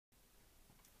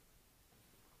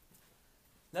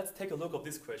Let's take a look at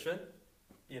this question.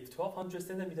 If 1200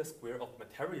 centimeters square of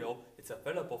material is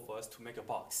available for us to make a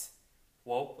box,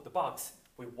 well, for the box,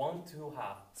 we want to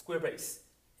have square base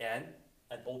and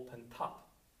an open top.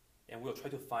 And we'll try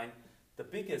to find the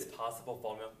biggest possible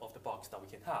volume of the box that we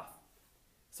can have.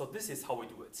 So this is how we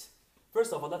do it.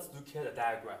 First of all, let's look at a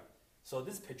diagram. So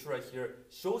this picture right here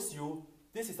shows you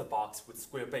this is a box with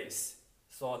square base.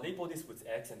 So I'll label this with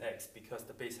X and X because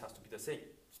the base has to be the same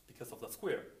because of the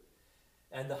square.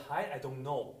 And the height, I don't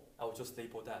know. I will just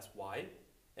label that as Y.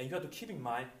 And you have to keep in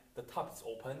mind the top is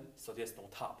open, so there's no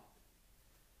top.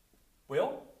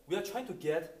 Well, we are trying to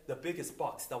get the biggest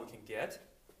box that we can get.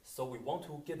 So we want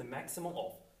to get the maximum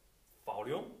of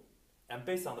volume. And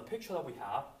based on the picture that we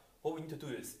have, what we need to do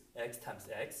is X times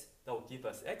X. That will give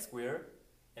us X squared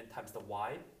and times the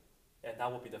Y. And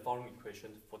that will be the volume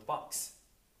equation for the box.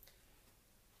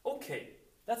 Okay,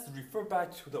 let's refer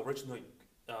back to the original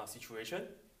situation.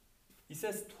 It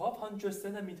says 1200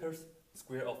 centimeters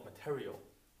square of material.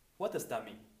 What does that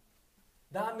mean?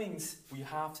 That means we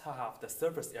have to have the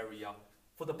surface area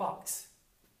for the box.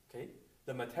 Okay,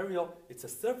 the material is the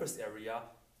surface area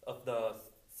of the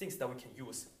things that we can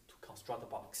use to construct the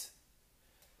box.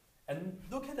 And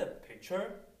look at the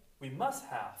picture. We must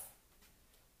have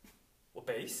a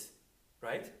base,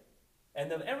 right?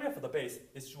 And the area for the base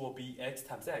will be X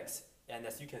times X. And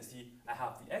as you can see, I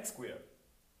have the X squared.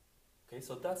 Okay,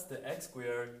 so that's the X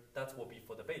squared, that will be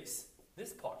for the base,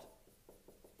 this part.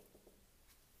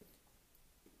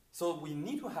 So we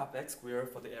need to have X squared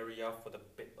for the area for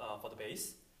the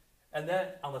base. And then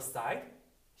on the side,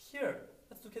 here,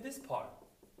 let's look at this part.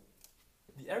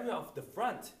 The area of the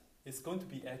front is going to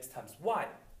be X times Y.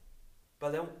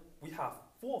 But then we have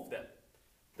 4 of them.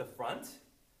 The front,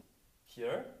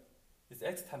 here, is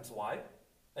X times Y.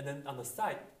 And then on the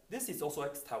side, this is also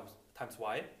X times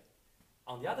Y.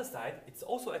 On the other side, it's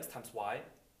also X times Y.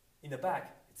 In the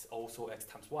back, it's also X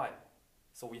times Y.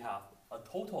 So we have a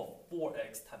total of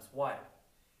 4X times Y.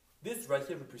 This right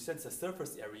here represents the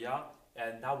surface area,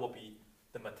 and that will be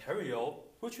the material,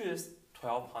 which is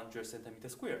 1200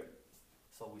 centimeters squared.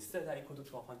 So we set that equal to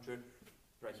 1200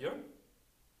 right here.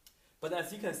 But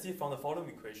as you can see from the following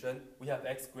equation, we have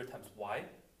X squared times Y.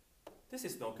 This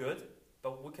is no good,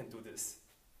 but we can do this.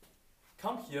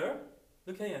 Come here.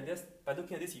 By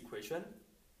looking at this equation,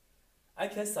 I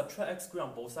can subtract X squared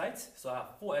on both sides. So I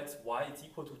have 4xy is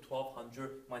equal to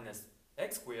 1200 minus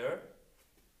X squared.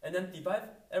 And then divide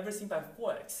everything by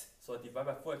 4x. So I divide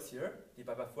by 4x here,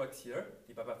 divide by 4x here,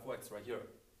 divide by 4x right here.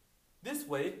 This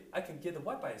way, I can get the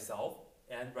Y by itself.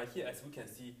 And right here, as we can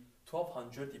see,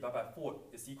 1200 divided by 4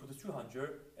 is equal to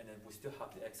 300. And then we still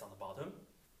have the X on the bottom.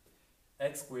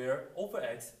 X squared over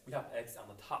X, we have X on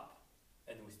the top.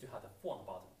 And we still have the 4 on the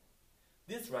bottom.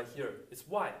 This right here is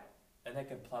Y, and I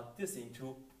can plug this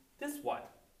into this Y.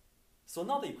 So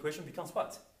now the equation becomes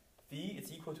what? V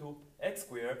is equal to X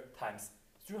squared times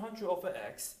 300 over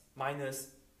X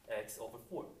minus X over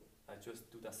 4. I just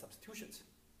do that substitution.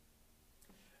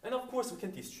 And of course, we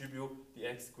can distribute the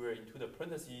X squared into the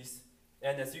parentheses.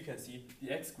 And as you can see,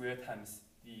 the X squared times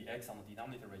the X on the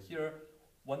denominator right here,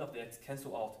 one of the X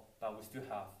cancel out, but we still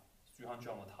have 300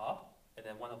 on the top, and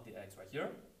then one of the X right here.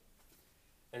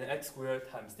 And X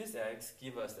squared times this X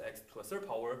give us the X to a third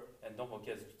power, and don't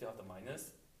forget we still have the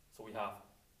minus. So we have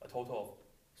a total of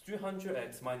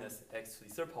 300x minus X to the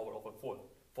third power over 4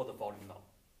 for the volume now.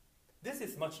 This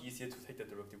is much easier to take the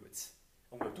derivative with,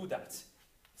 and we'll do that.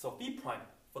 So V prime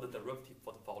for the derivative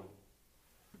for the volume.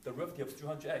 Derivative of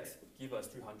 300x give us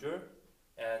 300,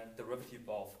 and derivative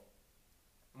of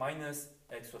minus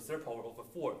X to the third power over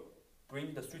 4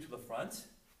 bring the 3 to the front.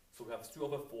 So we have 3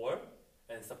 over 4.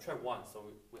 And subtract 1, so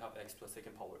we have X to the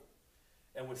second power.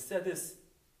 And we set this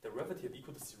derivative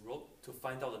equal to 0 to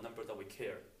find out the number that we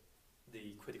care,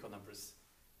 the critical numbers.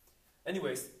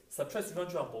 Anyways, subtract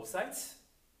 300 on both sides.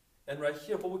 And right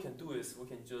here, what we can do is we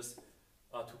can just,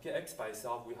 to get X by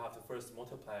itself, we have to first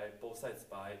multiply both sides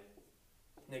by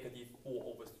negative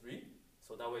 4 over 3.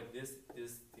 So that way this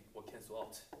thing will cancel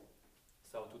out.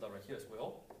 So I'll do that right here as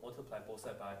well. Multiply both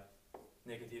sides by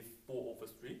negative 4 over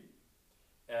 3.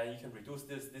 And you can reduce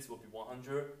this will be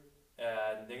 100,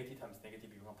 and negative times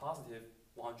negative become positive,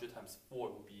 100 times 4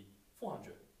 will be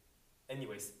 400.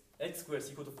 Anyways, X squared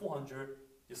is equal to 400,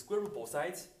 you square root both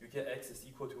sides, you get X is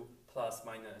equal to plus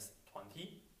minus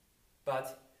 20.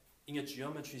 But in a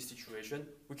geometry situation,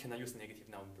 we cannot use negative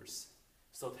numbers.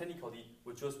 So technically,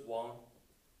 we just want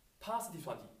positive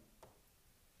 20.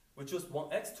 We just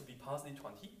want X to be positive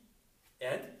 20,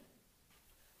 and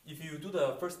if you do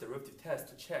the first derivative test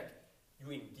to check, you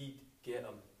indeed get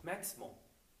a maximum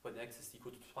when X is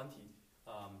equal to 20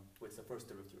 with the first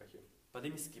derivative right here. But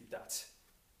let me skip that.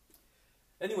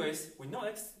 Anyways, we know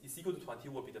x is equal to 20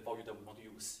 will be the value that we want to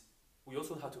use. We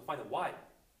also have to find the y.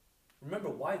 Remember,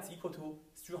 y is equal to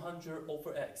 300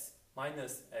 over x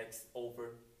minus x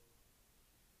over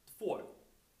 4.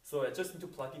 So I just need to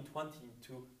plug in 20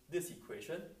 into this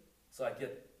equation. So I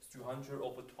get 300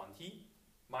 over 20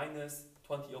 minus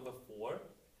 20 over 4,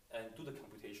 and do the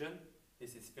computation.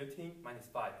 This is 15 minus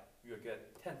 5. You will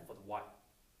get 10 for the y.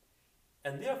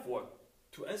 And therefore,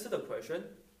 to answer the question,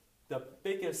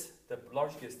 the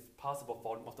largest possible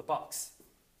volume of the box,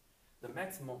 the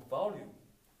maximum volume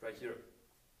right here.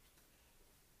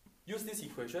 Use this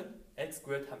equation, x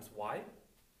squared times y.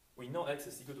 We know x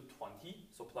is equal to 20,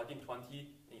 so plug in 20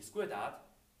 and you square that,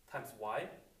 times y.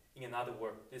 In another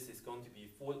word, this is going to be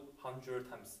 400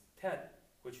 times 10,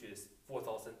 which is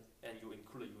 4,000, and you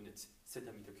include the units,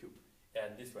 centimeter cube.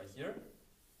 And this right here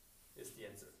is the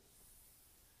answer.